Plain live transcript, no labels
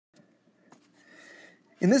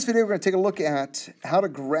In this video, we're going to take a look at how to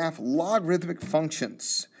graph logarithmic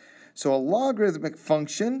functions. So a logarithmic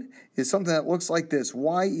function is something that looks like this.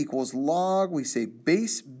 Y equals log, we say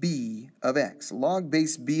base b of x, log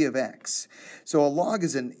base b of x. So a log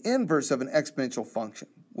is an inverse of an exponential function.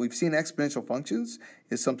 We've seen exponential functions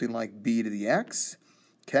is something like b to the x,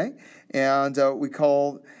 okay? And we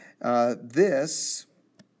call this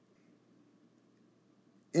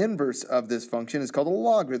inverse of this function is called a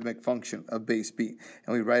logarithmic function of base b,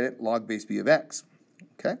 and we write it log base b of x.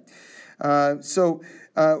 Okay,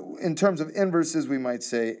 in terms of inverses, we might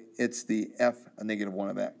say it's the f(-1)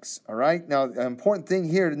 of x. All right. Now, the important thing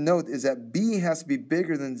here to note is that b has to be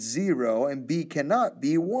bigger than 0, and b cannot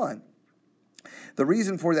be 1. The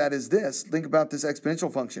reason for that is this. Think about this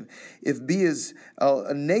exponential function. If b is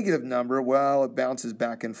a negative number, well, it bounces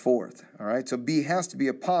back and forth. All right, so b has to be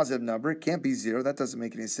a positive number. It can't be 0. That doesn't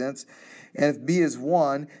make any sense. And if b is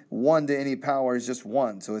 1, 1 to any power is just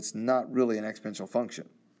 1, so it's not really an exponential function.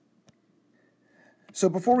 So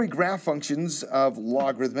before we graph functions of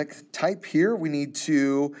logarithmic type here, we need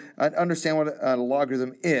to understand what a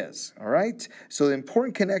logarithm is, all right? So the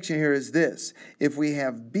important connection here is this. If we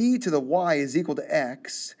have b to the y is equal to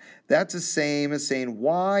x, that's the same as saying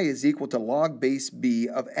y is equal to log base b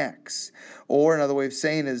of x. Or another way of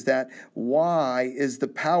saying is that y is the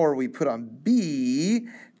power we put on b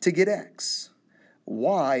to get x.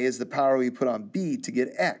 Y is the power we put on b to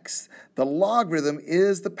get x. The logarithm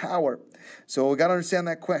is the power. So we got to understand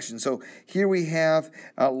that question. So here we have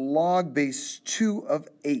log base 2 of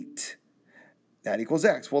 8. That equals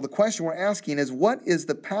x. Well, the question we're asking is, what is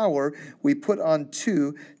the power we put on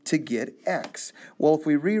 2 to get x? Well, if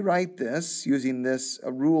we rewrite this using this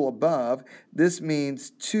rule above, this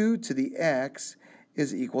means 2 to the x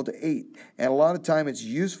is equal to 8. And a lot of time it's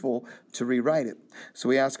useful to rewrite it. So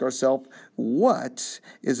we ask ourselves, what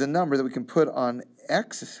is a number that we can put on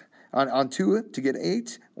x, on 2 to get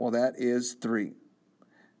 8? Well, that is 3.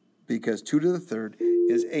 Because 2 to the third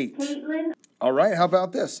is 8. All right, how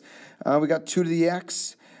about this? We got 2 to the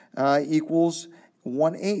x equals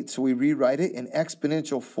 1/8. So we rewrite it in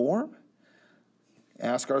exponential form.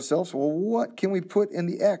 Ask ourselves, well, what can we put in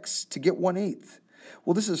the x to get 1/8?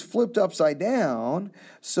 Well, this is flipped upside down,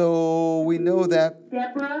 so we know that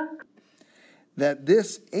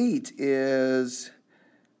this 8 is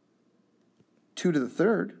 2 to the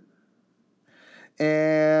third.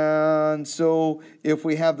 And so if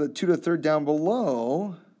we have the 2 to the third down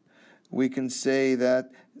below, we can say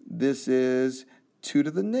that this is 2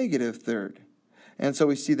 to the negative third. And so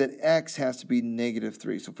we see that x has to be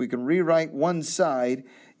 -3. So if we can rewrite one side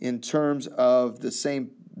in terms of the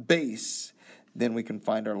same base, then we can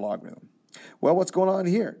find our logarithm. Well, what's going on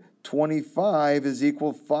here? 25 is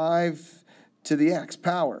equal 5 to the x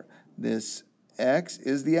power. This x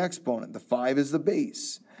is the exponent. The 5 is the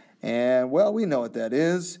base. And, well, we know what that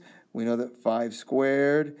is. We know that 5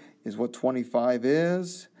 squared is what 25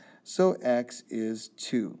 is. So x is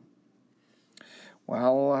 2.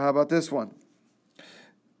 Well, how about this one?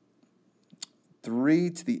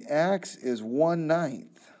 3 to the x is 1/9.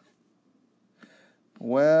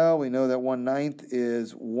 Well, we know that 1/9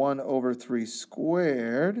 is 1 over 3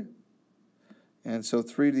 squared. And so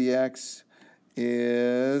 3 to the x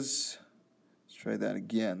is, let's try that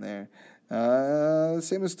again there, the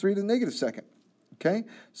same as 3 to the negative second. Okay,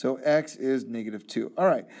 so x is -2. All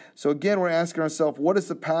right, so again, we're asking ourselves, what is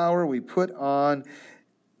the power we put on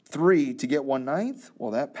 3 to get 1/9? Well,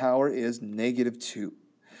 that power is -2.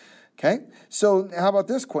 Okay, so how about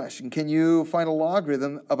this question? Can you find a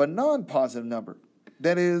logarithm of a non-positive number?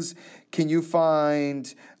 That is, can you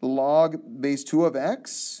find log base 2 of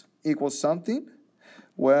x equals something?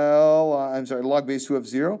 Well, log base 2 of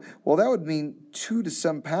 0. Well, that would mean 2 to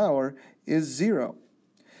some power is 0.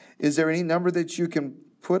 Is there any number that you can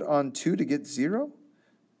put on 2 to get 0?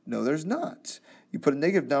 No, there's not. You put a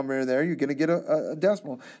negative number in there, you're going to get a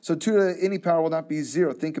decimal. So 2 to any power will not be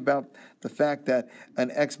 0. Think about the fact that an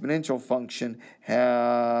exponential function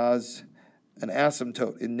has an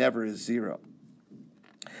asymptote. It never is 0.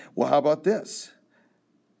 Well, how about this?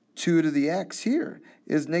 2 to the x here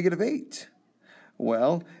is -8.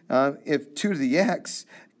 Well, if 2 to the x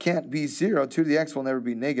can't be 0, 2 to the x will never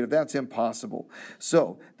be negative. That's impossible.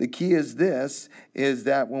 So the key is this, is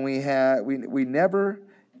that when we never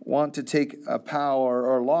want to take a power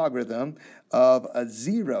or logarithm of a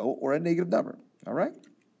 0 or a negative number. All right?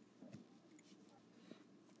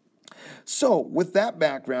 So with that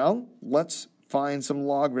background, let's find some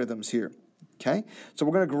logarithms here. Okay? So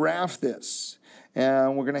we're going to graph this.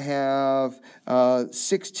 And we're going to have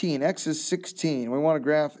 16. X is 16. We want to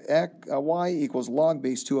graph y equals log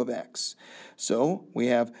base 2 of x. So we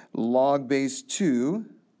have log base 2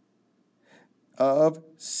 of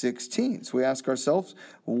 16. So we ask ourselves,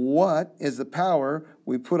 what is the power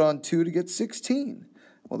we put on 2 to get 16?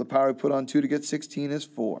 Well, the power we put on 2 to get 16 is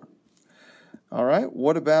 4. All right,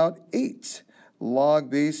 what about 8?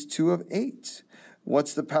 Log base 2 of 8.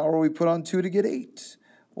 What's the power we put on 2 to get 8?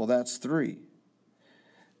 Well, that's 3.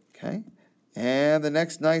 Okay, and the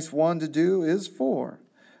next nice one to do is 4.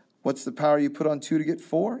 What's the power you put on 2 to get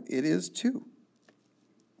 4? It is 2.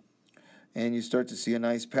 And you start to see a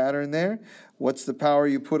nice pattern there. What's the power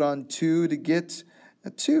you put on 2 to get a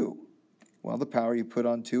 2? Well, the power you put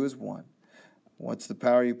on 2 is 1. What's the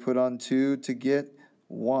power you put on 2 to get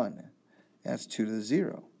 1? That's 2 to the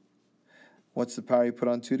 0. What's the power you put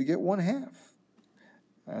on 2 to get 1/2?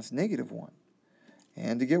 That's -1.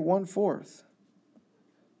 And to get 1/4.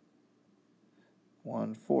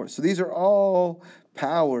 1/4. So these are all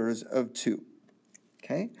powers of 2.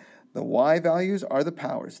 Okay? The y values are the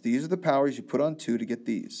powers. These are the powers you put on 2 to get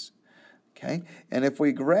these. Okay? And if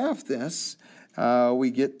we graph this, we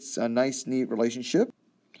get a nice, neat relationship.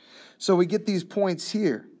 So we get these points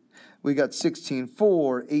here. We got 16,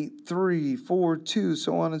 4, 8, 3, 4, 2,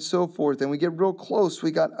 so on and so forth. And we get real close.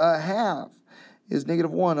 We got 1/2 is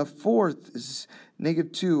 -1. 1/4 is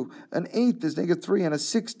 -2. 1/8 is -3. And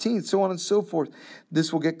 1/16, so on and so forth.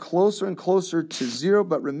 This will get closer and closer to 0.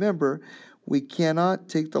 But remember, we cannot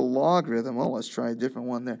take the logarithm. Well, let's try a different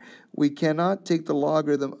one there. We cannot take the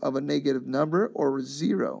logarithm of a negative number or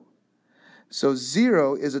 0. So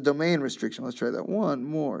 0 is a domain restriction. Let's try that one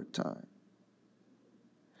more time.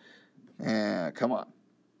 Come on.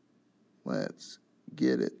 Let's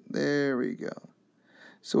get it. There we go.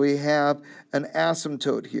 So we have an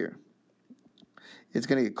asymptote here. It's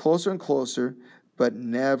going to get closer and closer, but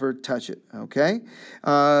never touch it, okay?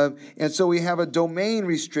 And so we have a domain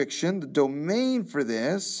restriction. The domain for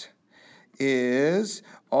this is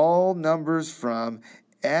all numbers from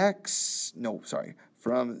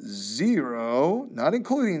from 0, not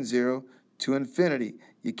including 0, to infinity.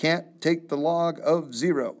 You can't take the log of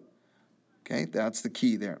 0. Okay, that's the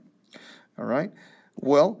key there. All right.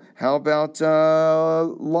 Well, how about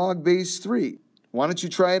log base 3? Why don't you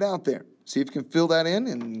try it out there? See if you can fill that in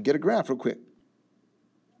and get a graph real quick.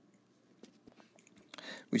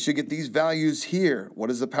 We should get these values here. What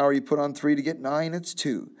is the power you put on 3 to get 9? It's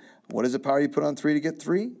 2. What is the power you put on 3 to get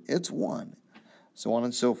 3? It's 1. So on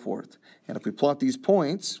and so forth. And if we plot these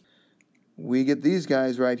points, we get these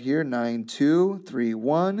guys right here, 9, 2, 3,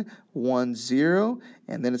 1, 1, 0,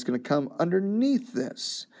 and then it's going to come underneath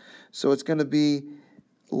this. So it's going to be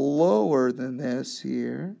lower than this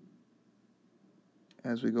here.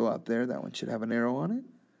 As we go out there, that one should have an arrow on it.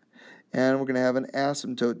 And we're going to have an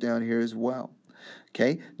asymptote down here as well.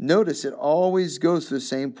 Okay, notice it always goes to the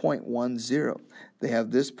same point, 1, 0. They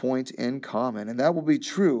have this point in common, and that will be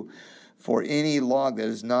true for any log that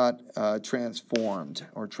is not transformed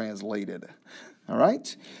or translated. All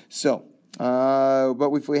right? So,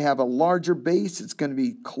 but if we have a larger base, it's going to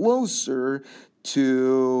be closer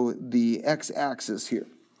to the x-axis here.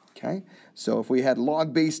 Okay? So if we had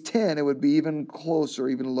log base 10, it would be even closer,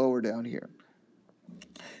 even lower down here.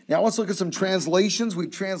 Now let's look at some translations.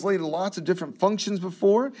 We've translated lots of different functions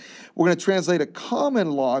before. We're going to translate a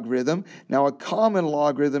common logarithm. Now a common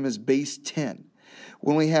logarithm is base 10.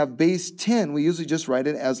 When we have base 10, we usually just write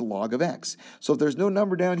it as log of x. So if there's no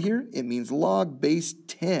number down here, it means log base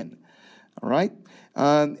 10. All right?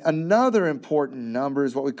 Another important number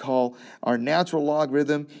is what we call our natural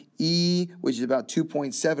logarithm, e, which is about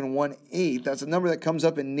 2.718. That's a number that comes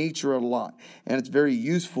up in nature a lot, and it's very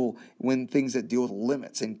useful when things that deal with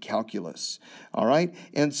limits in calculus. All right?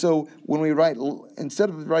 And so when we write, instead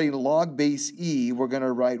of writing log base e, we're going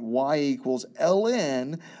to write y equals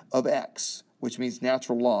ln of x, which means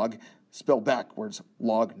natural log, spelled backwards,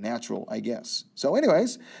 log natural, I guess. So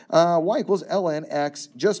anyways, y equals ln x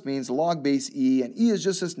just means log base e, and e is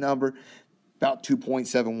just this number, about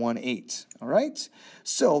 2.718. All right?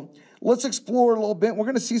 So let's explore a little bit. We're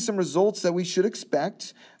going to see some results that we should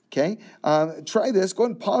expect. Okay? Try this. Go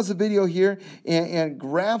ahead and pause the video here and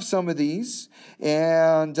graph some of these.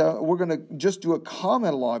 And we're going to just do a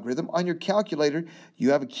common logarithm. On your calculator,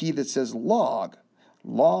 you have a key that says log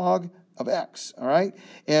of x, all right?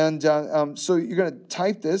 And so you're going to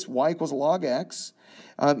type this, y equals log x.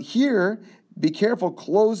 Here, be careful,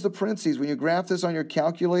 close the parentheses. When you graph this on your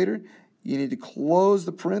calculator, you need to close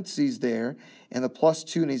the parentheses there, and the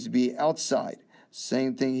 +2 needs to be outside.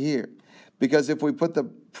 Same thing here. Because if we put the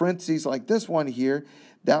parentheses like this one here,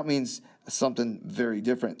 that means something very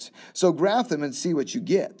different. So graph them and see what you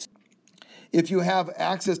get. If you have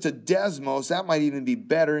access to Desmos, that might even be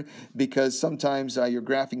better because sometimes your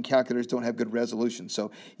graphing calculators don't have good resolution.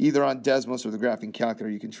 So either on Desmos or the graphing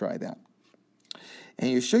calculator, you can try that. And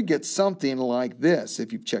you should get something like this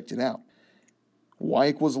if you've checked it out. Y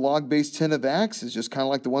equals log base 10 of x is just kind of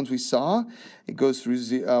like the ones we saw. It goes through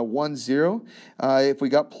 1, 0. If we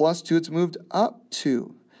got plus 2, it's moved up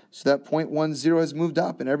 2. So that 0.10 has moved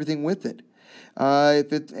up and everything with it.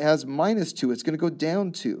 If it has minus 2, it's going to go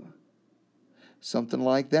down 2. Something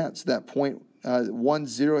like that. So that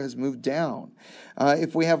 0.10 has moved down.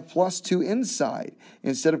 If we have plus 2 inside,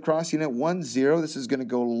 instead of crossing at 1, 0, this is going to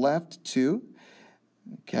go left 2.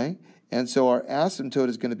 Okay? And so our asymptote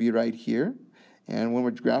is going to be right here. And when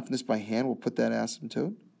we're graphing this by hand, we'll put that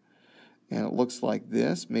asymptote. And it looks like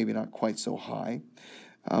this, maybe not quite so high.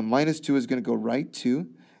 Minus 2 is going to go right 2.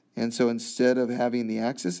 And so instead of having the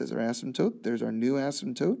axis as our asymptote, there's our new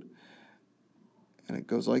asymptote. And it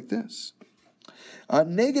goes like this.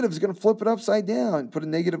 Negative is going to flip it upside down. Put a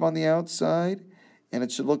negative on the outside. And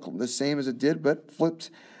it should look the same as it did, but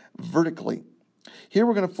flipped vertically. Here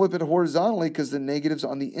we're going to flip it horizontally because the negative's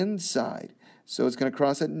on the inside. So it's going to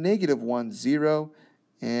cross at negative 1, 0,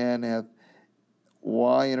 and have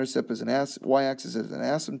y-intercept as y-axis as an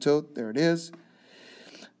asymptote. There it is.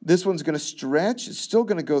 This one's going to stretch. It's still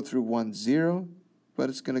going to go through 1, 0, but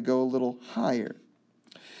it's going to go a little higher.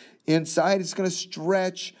 Inside, it's going to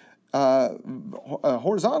stretch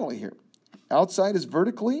horizontally here. Outside is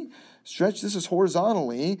vertically. Stretch, this is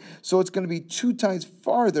horizontally. So it's going to be 2 times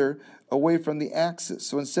farther away from the axis.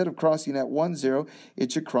 So instead of crossing at 1, 0,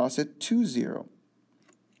 it should cross at 2, 0.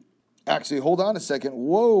 Actually, hold on a second.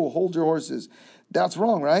 Whoa, hold your horses. That's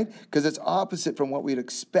wrong, right? Because it's opposite from what we'd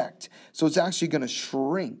expect. So it's actually going to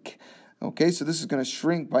shrink. Okay, so this is going to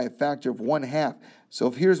shrink by a factor of 1/2. So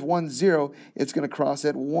if here's 1, 0, it's going to cross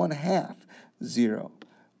at 1/2, 0.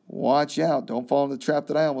 Watch out. Don't fall in the trap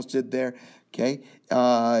that I almost did there. Okay,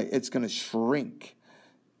 it's going to shrink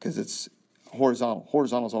because it's horizontal.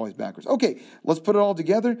 Horizontal is always backwards. Okay, let's put it all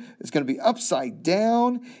together. It's going to be upside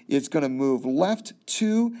down. It's going to move left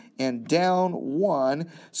 2 and down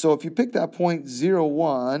 1. So if you pick that point 0,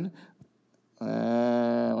 1,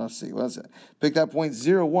 let's see, what's it? Pick that point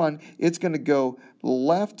 0, 1, it's going to go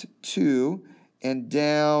left 2 and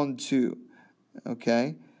down 2.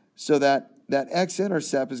 Okay, so that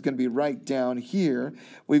x-intercept is going to be right down here.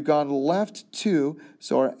 We've gone left 2,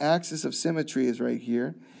 so our axis of symmetry is right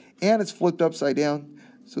here. And it's flipped upside down,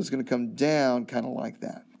 so it's going to come down kind of like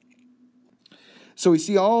that. So we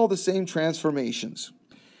see all the same transformations.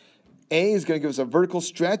 A is going to give us a vertical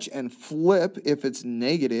stretch and flip if it's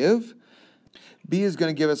negative. B is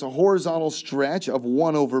going to give us a horizontal stretch of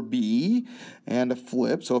 1 over b and a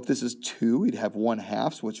flip. So if this is 2, we'd have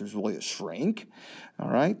 1/2, which is really a shrink.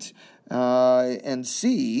 All right. And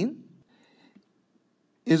C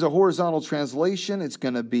is a horizontal translation. It's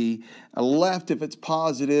going to be left if it's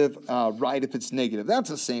positive, right if it's negative. That's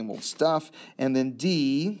the same old stuff. And then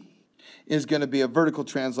D is going to be a vertical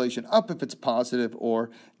translation, up if it's positive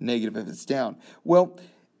or negative if it's down. Well,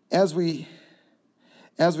 as we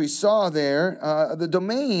saw there, the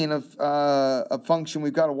domain of a function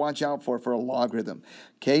we've got to watch out for a logarithm.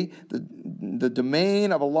 Okay, the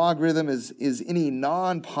domain of a logarithm is any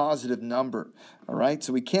non-positive number. All right,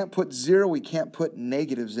 so we can't put 0, we can't put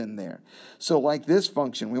negatives in there. So like this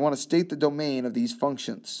function, we want to state the domain of these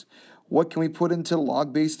functions. What can we put into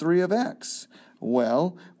log base 3 of x?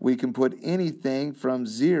 Well, we can put anything from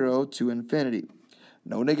 0 to infinity.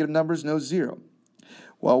 No negative numbers, no 0.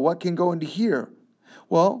 Well, what can go into here?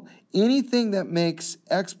 Well, anything that makes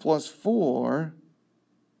x plus 4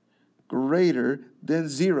 greater than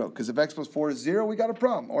 0. Because if x plus 4 is 0, we got a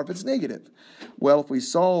problem. Or if it's negative. Well, if we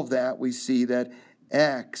solve that, we see that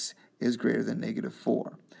x is greater than negative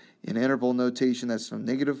 4. In interval notation, that's from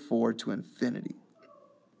negative 4 to infinity.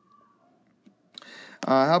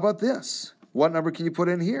 How about this? What number can you put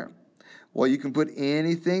in here? Well, you can put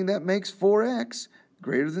anything that makes 4x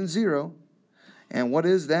greater than 0. And what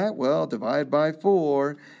is that? Well, divide by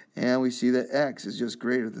 4, and we see that x is just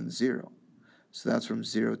greater than 0. So that's from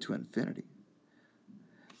 0 to infinity.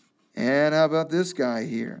 And how about this guy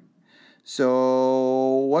here?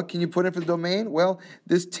 So what can you put in for the domain? Well,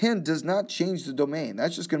 this 10 does not change the domain.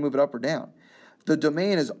 That's just going to move it up or down. The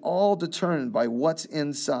domain is all determined by what's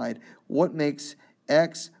inside. What makes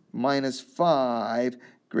x minus 5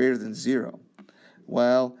 greater than 0?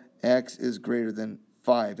 Well, x is greater than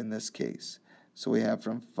 5 in this case. So we have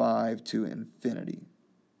from 5 to infinity.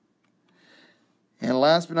 And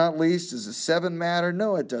last but not least, does the 7 matter?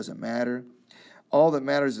 No, it doesn't matter. All that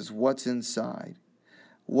matters is what's inside.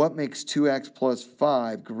 What makes 2x plus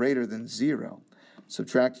 5 greater than 0?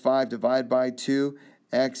 Subtract 5, divide by 2.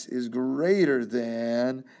 X is greater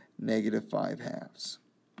than negative 5 halves.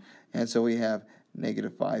 And so we have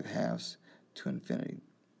negative 5 halves to infinity.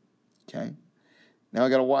 Okay? Now I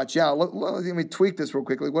got to watch out. Let me tweak this real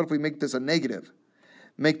quickly. What if we make this a negative?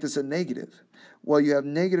 Make this a negative. Well, you have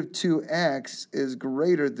negative 2x is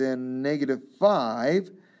greater than negative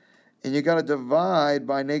 5. And you got to divide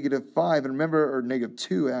by negative 5. And remember, or negative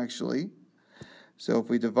 2 actually. So if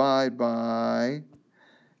we divide by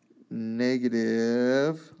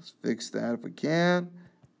negative, let's fix that if we can.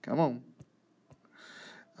 Come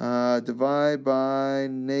on. Divide by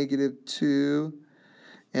negative 2.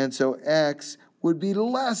 And so x would be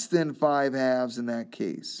less than 5 halves in that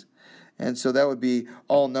case. And so that would be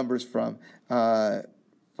all numbers from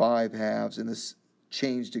 5 halves in this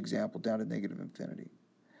changed example down to negative infinity.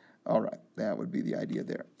 All right, that would be the idea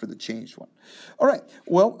there for the changed one. All right,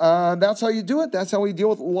 well, that's how you do it. That's how we deal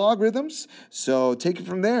with logarithms. So take it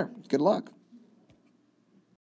from there. Good luck.